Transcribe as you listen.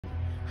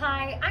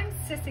Hi, I'm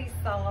Sissy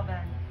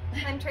Sullivan.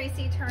 I'm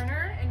Tracy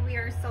Turner, and we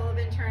are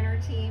Sullivan Turner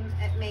teams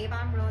at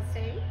Maybom Real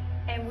Estate.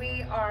 And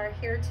we are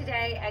here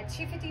today at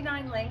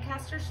 259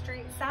 Lancaster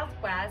Street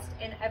Southwest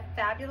in a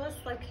fabulous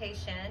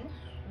location.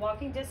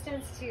 Walking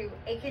distance to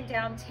Aiken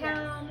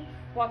downtown, yes.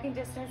 Walking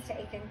distance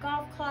to Aiken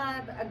Golf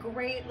Club, a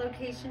great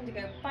location to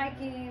go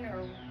biking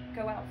or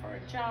go out for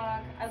a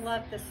jog. I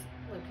love this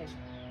location.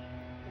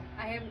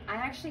 I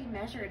actually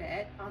measured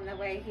it on the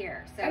way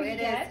here. So it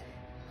is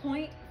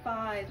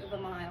 0.5 of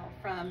a mile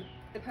from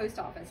the post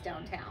office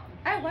downtown.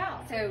 Oh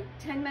wow. So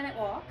 10-minute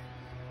walk.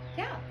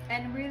 Yeah.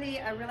 And really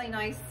a really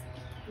nice,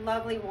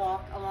 lovely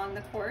walk along the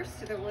course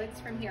to the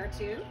woods from here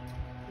too.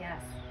 Yes.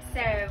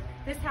 So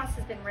this house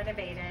has been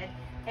renovated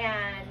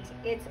and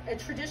it's a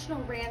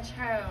traditional ranch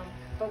home,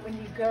 but when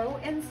you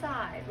go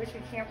inside, which we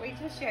can't wait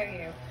to show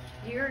you,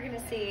 you're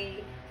gonna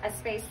see a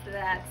space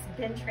that's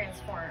been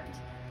transformed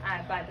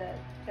by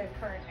the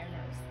current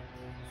owners.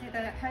 So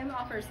the home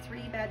offers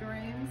 3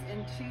 bedrooms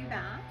and 2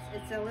 baths.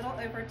 It's a little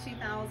over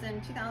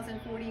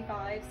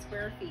 2,045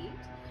 square feet,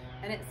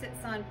 and it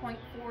sits on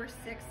 0.46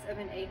 of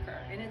an acre.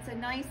 And it's a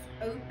nice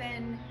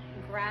open,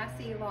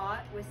 grassy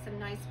lot with some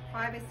nice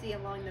privacy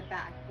along the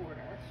back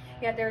border.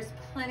 Yeah, there's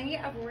plenty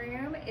of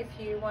room if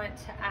you want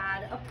to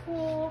add a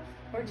pool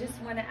or just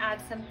want to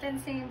add some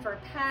fencing for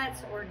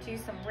pets or do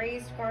some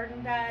raised garden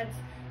beds.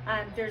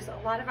 There's a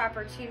lot of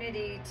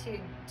opportunity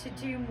to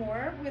do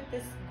more with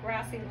this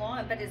grassy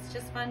lawn, but it's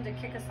just fun to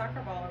kick a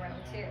soccer ball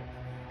around too.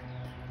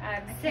 I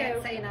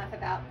can't say enough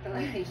about the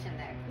location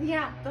there.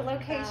 Yeah, the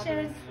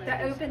location, the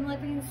open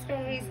living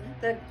space,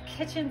 the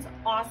kitchen's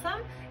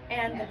awesome,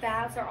 and the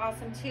baths are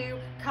awesome too.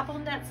 Couple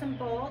nuts and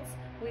bolts.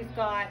 We've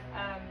got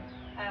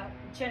a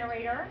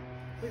generator.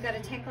 We've got a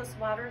tankless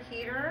water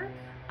heater.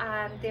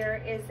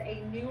 There is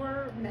a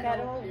newer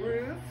metal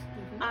roof.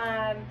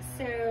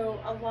 So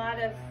a lot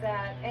of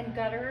that, and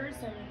gutters,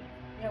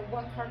 and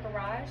 1-car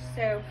garage.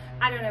 So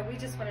I don't know, we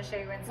just want to show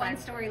you inside.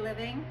 1-story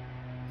living,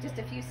 just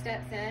a few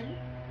steps in.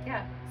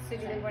 Yeah, so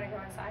do they want to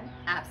go inside?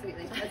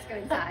 Absolutely, let's go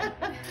inside.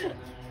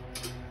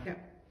 Yeah.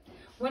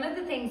 One of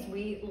the things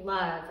we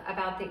love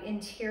about the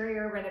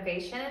interior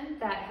renovation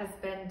that has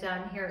been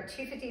done here at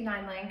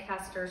 259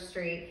 Lancaster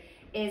Street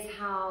is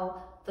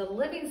how the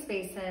living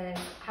spaces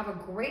have a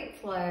great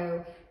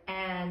flow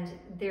and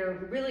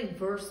they're really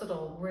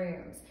versatile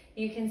rooms.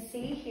 You can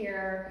see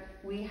here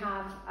we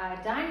have a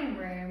dining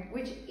room,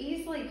 which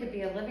easily could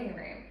be a living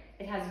room.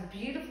 It has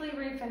beautifully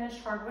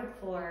refinished hardwood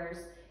floors.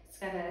 It's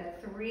got a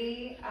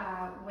 3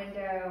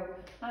 window,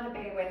 not a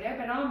bay window,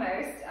 but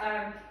almost,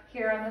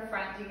 here on the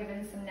front to give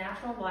in some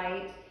natural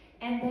light.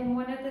 And then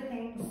one of the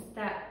things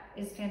that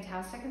is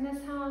fantastic in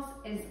this house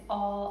is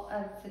all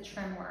of the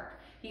trim work.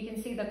 You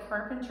can see the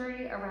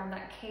carpentry around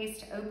that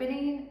cased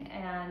opening,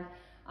 and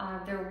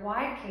they're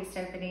wide cased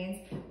openings,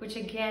 which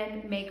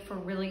again make for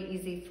really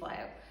easy flow.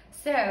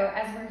 So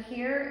as we're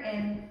here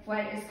in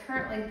what is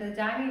currently the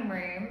dining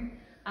room,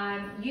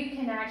 you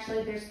can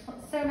actually, there's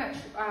so much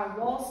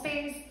wall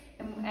space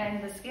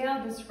and the scale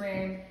of this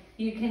room,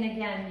 you can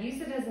again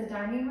use it as a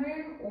dining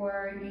room,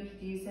 or you could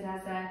use it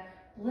as a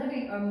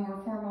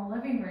more formal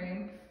living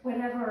room,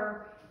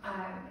 whatever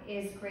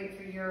is great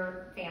for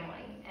your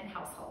family and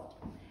household.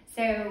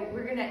 So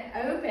we're gonna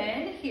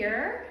open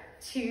here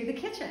to the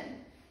kitchen.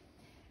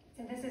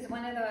 So this is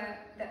one of the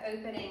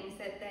openings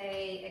that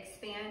they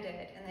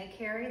expanded, and they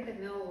carried the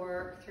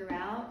millwork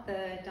throughout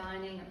the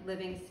dining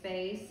living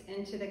space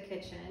into the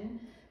kitchen.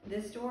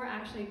 This door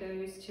actually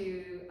goes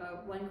to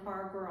a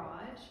 1-car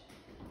garage,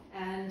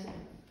 and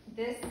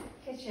this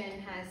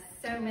kitchen has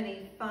so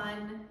many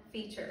fun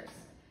features.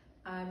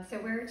 So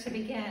where to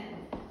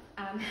begin?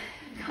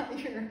 Got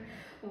your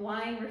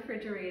wine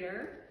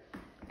refrigerator,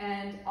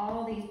 and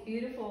all these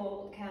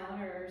beautiful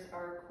counters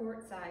are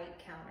quartzite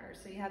counters.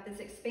 So you have this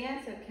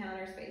expansive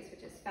counter space,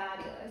 which is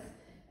fabulous.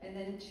 And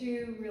then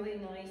 2 really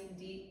nice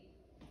deep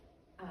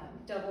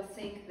double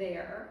sink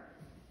there.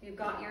 You've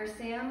got your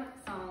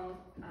Samsung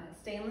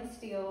stainless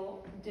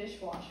steel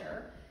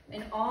dishwasher.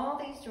 And all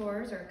these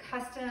drawers are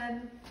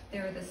custom.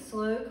 They're the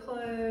slow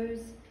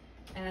close.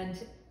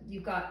 And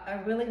you've got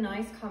a really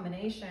nice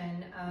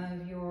combination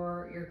of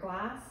your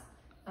glass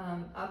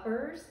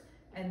uppers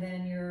and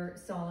then your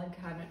solid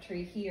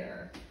cabinetry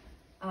here.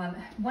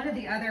 One of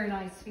the other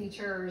nice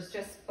features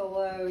just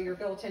below your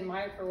built-in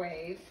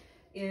microwave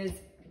is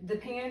the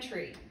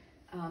pantry.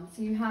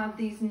 So you have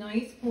these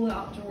nice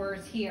pull-out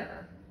drawers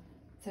here.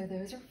 So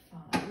those are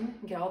fun.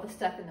 You get all the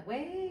stuff in the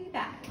way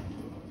back.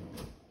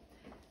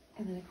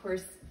 And then of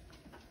course,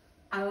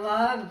 I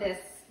love this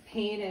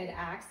painted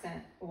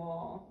accent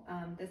wall,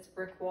 this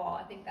brick wall.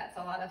 I think that's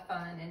a lot of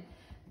fun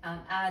and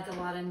adds a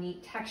lot of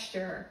neat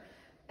texture.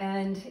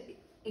 And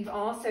you've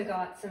also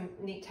got some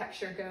neat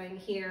texture going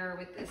here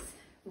with this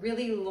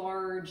really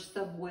large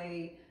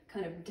subway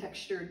kind of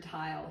textured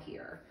tile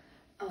here.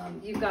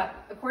 You've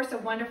got, of course, a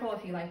wonderful,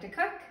 if you like to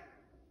cook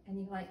and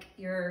you like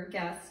your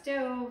gas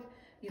stove,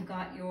 you've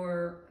got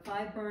your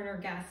 5-burner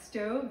gas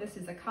stove. This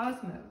is a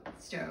Cosmo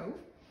stove.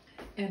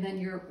 And then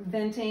your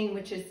venting,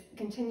 which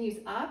continues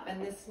up,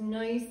 and this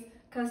nice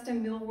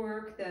custom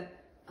millwork that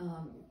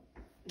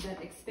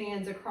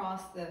expands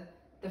across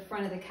the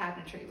front of the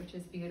cabinetry, which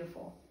is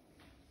beautiful.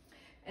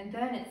 And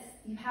then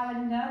you have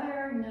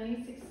another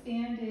nice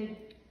expanded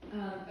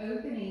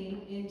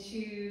opening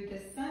into the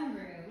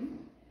sunroom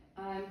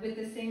with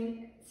the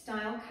same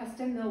style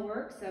custom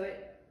millwork, so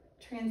it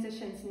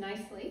transitions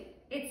nicely.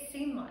 It's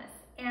seamless.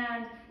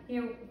 And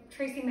you know,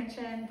 Tracy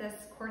mentioned this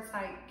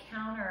quartzite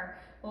counter.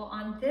 Well,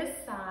 on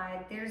this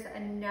side, there's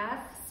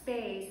enough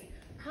space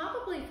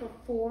probably for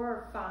 4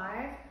 or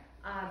 5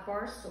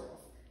 bar stools.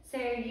 So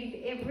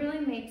it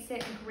really makes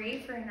it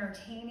great for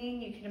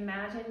entertaining. You can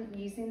imagine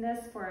using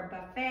this for a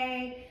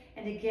buffet.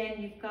 And again,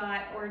 you've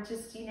got, or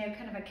just, you know,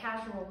 kind of a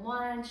casual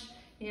lunch.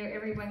 You know,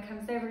 everyone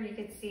comes over, you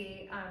could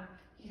see,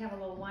 you can have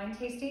a little wine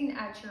tasting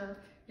at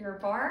your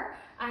bar.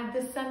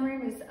 The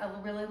sunroom is a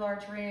really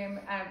large room.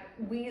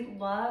 We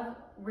love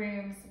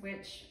rooms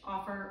which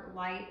offer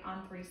light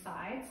on 3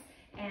 sides.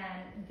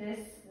 And this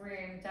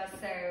room does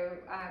so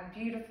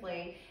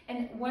beautifully.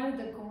 And one of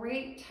the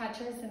great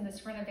touches in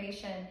this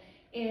renovation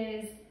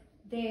is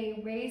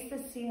they raise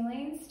the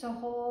ceilings to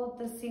hold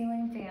the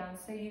ceiling fan.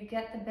 So you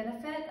get the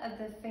benefit of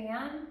the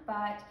fan,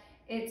 but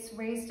it's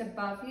raised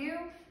above you.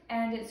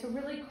 And it's a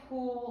really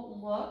cool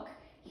look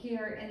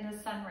here in the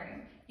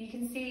sunroom. You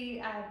can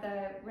see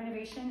the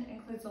renovation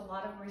includes a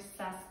lot of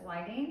recessed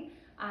lighting,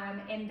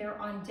 and they're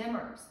on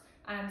dimmers.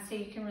 So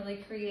you can really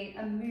create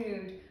a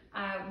mood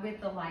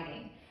with the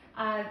lighting.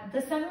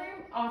 The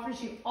sunroom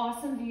offers you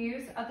awesome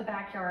views of the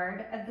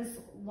backyard. This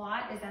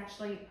lot is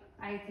actually,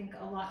 I think,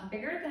 a lot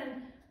bigger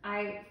than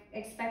I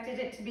expected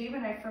it to be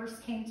when I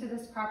first came to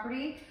this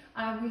property.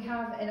 We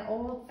have an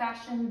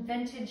old-fashioned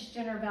vintage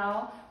dinner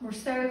bell. We're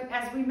so,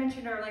 as we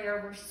mentioned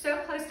earlier, we're so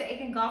close to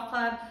Aiken Golf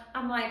Club.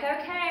 I'm like,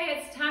 okay,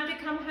 it's time to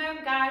come home,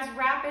 guys.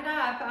 Wrap it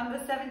up on the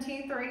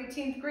 17th or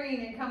 18th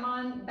green and come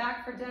on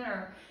back for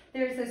dinner.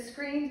 There's a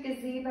screened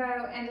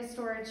gazebo and a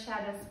storage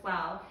shed as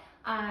well.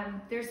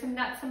 There's some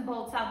nuts and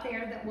bolts out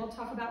there that we'll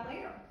talk about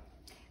later.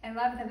 I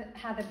love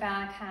how the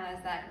back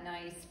has that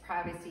nice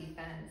privacy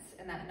fence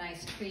and that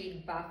nice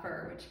tree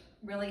buffer, which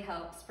really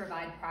helps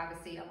provide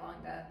privacy along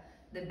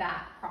the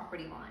back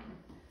property line.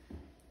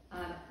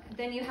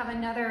 Then you have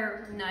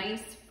another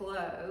nice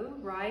flow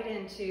right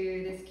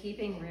into this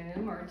keeping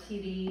room or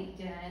TV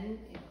den.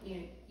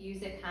 You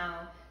use it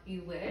how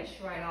you wish,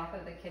 right off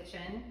of the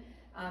kitchen.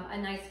 A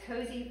nice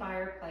cozy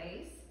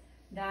fireplace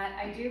that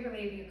I do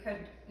believe you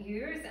could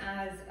use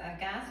as a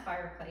gas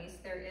fireplace.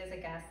 There is a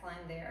gas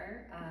line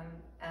there,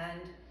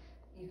 and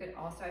you could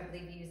also, I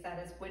believe, use that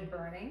as wood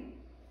burning.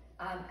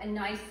 A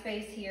nice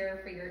space here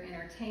for your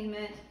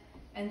entertainment.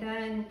 And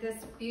then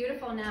this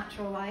beautiful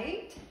natural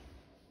light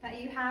that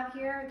you have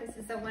here. This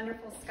is a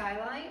wonderful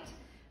skylight.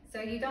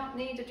 So you don't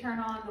need to turn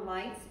on the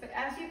lights, but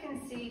as you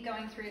can see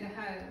going through the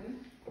home,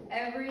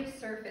 every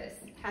surface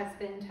has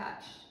been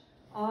touched.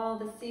 All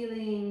the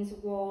ceilings,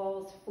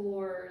 walls,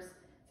 floors,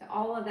 so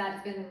all of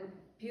that's been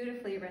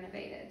beautifully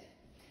renovated.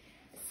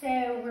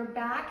 So we're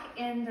back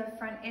in the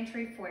front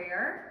entry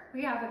foyer.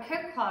 We have a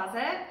coat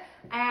closet,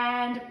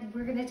 and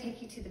we're gonna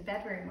take you to the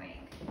bedroom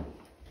wing.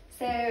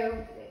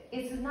 So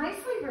it's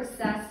nicely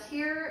recessed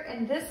here,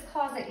 and this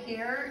closet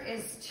here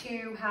is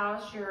to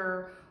house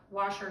your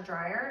washer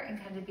dryer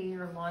and kind of be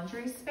your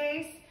laundry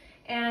space.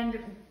 And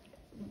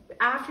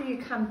after you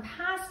come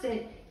past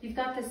it, you've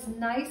got this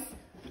nice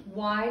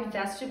wide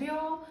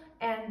vestibule,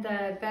 and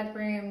the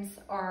bedrooms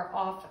are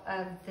off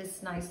of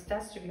this nice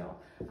vestibule.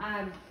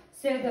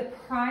 So the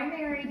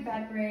primary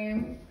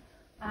bedroom,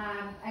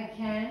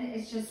 again,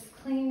 is just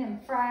clean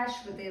and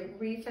fresh with the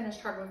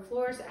refinished hardwood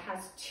floors. It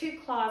has 2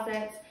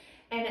 closets,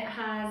 and it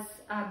has,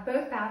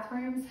 both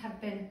bathrooms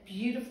have been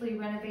beautifully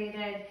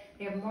renovated.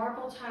 They have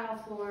marble tile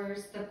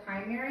floors. The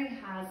primary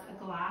has a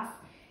glass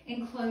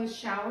enclosed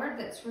shower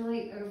that's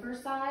really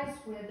oversized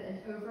with an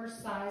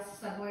oversized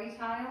subway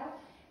tile.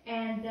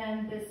 And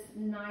then this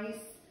nice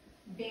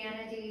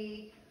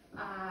vanity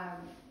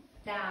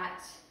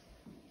that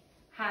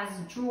has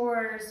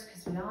drawers,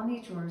 because we all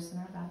need drawers in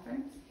our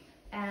bathrooms.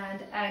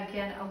 And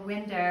again, a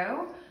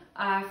window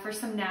for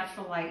some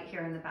natural light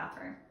here in the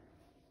bathroom.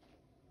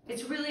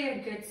 It's really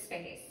a good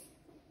space.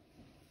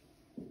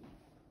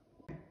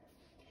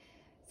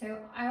 So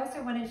I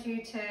also wanted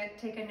you to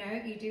take a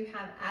note. You do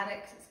have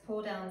attics,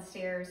 pull down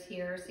stairs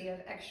here, so you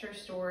have extra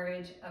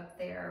storage up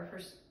there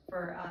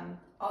for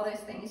all those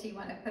things you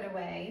want to put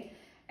away.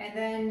 And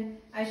then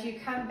as you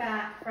come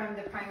back from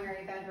the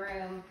primary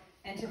bedroom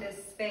into this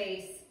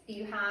space,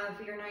 you have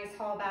your nice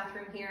hall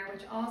bathroom here,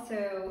 which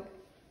also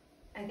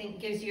I think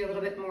gives you a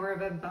little bit more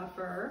of a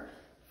buffer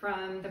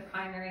from the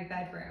primary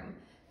bedroom.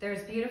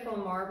 There's beautiful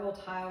marble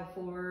tile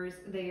floors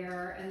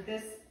there, and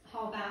this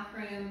hall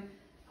bathroom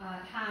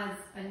has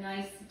a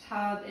nice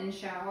tub and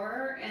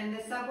shower, and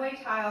the subway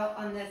tile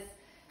on this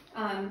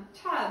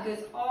tub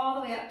goes all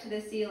the way up to the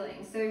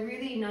ceiling. So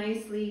really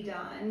nicely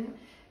done,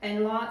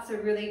 and lots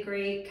of really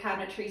great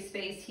cabinetry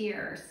space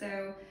here.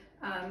 So,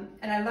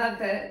 and I love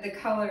the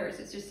colors.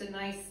 It's just a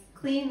nice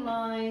clean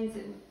lines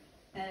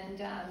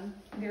and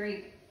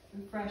very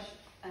fresh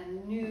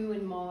and new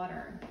and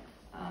modern.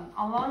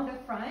 Along the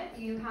front,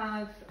 you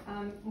have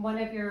one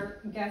of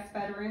your guest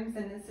bedrooms,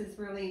 and this is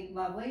really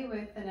lovely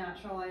with the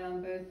natural light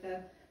on both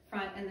the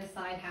front and the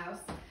side house.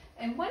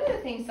 And one of the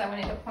things I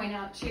wanted to point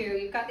out too,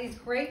 you've got these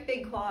great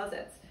big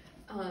closets.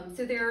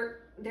 So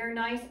they're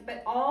nice,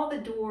 but all the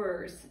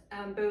doors,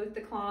 both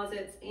the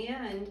closets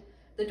and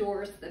the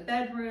doors to the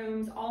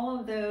bedrooms, all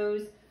of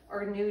those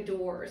are new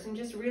doors and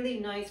just really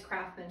nice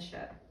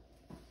craftsmanship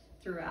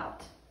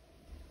throughout.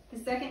 The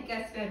second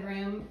guest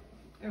bedroom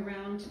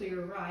around to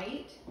your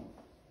right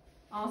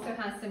also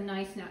has some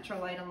nice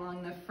natural light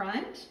along the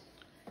front.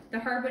 The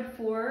hardwood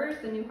floors,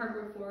 the new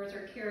hardwood floors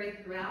are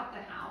carried throughout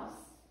the house.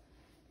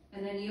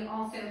 And then you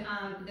also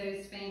have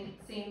those same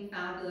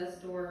fabulous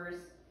doors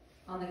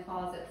on the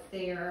closets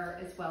there,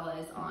 as well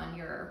as on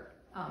your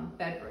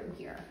bedroom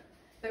here.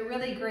 But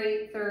really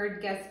great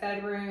third guest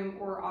bedroom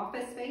or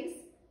office space,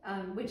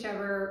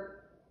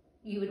 whichever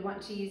you would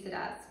want to use it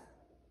as.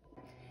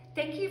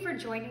 Thank you for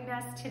joining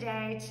us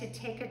today to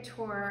take a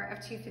tour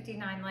of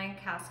 259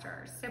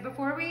 Lancaster. So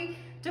before we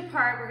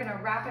depart, we're gonna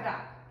wrap it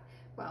up.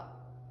 Well,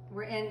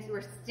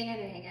 we're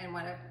standing in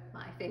one of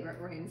my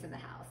favorite rooms in the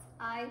house.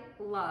 I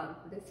love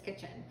this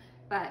kitchen,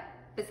 but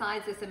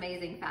besides this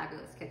amazing,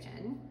 fabulous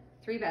kitchen,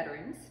 3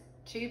 bedrooms,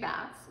 2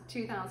 baths,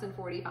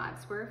 2,045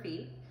 square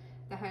feet.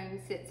 The home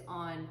sits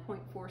on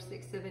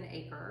 0.46 of an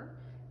acre.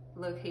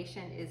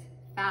 Location is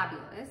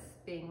fabulous,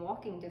 being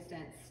walking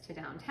distance to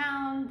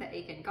downtown, the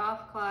Aiken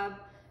Golf Club,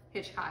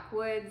 Hitchcock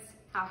Woods.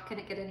 How can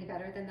it get any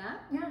better than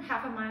that? Yeah,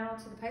 half a mile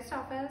to the post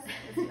office.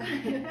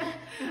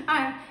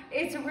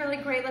 It's a really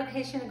great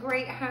location, a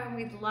great home.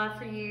 We'd love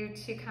for you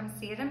to come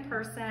see it in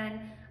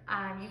person.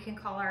 You can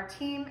call our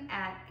team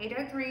at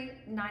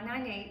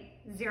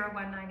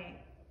 803-998-0198.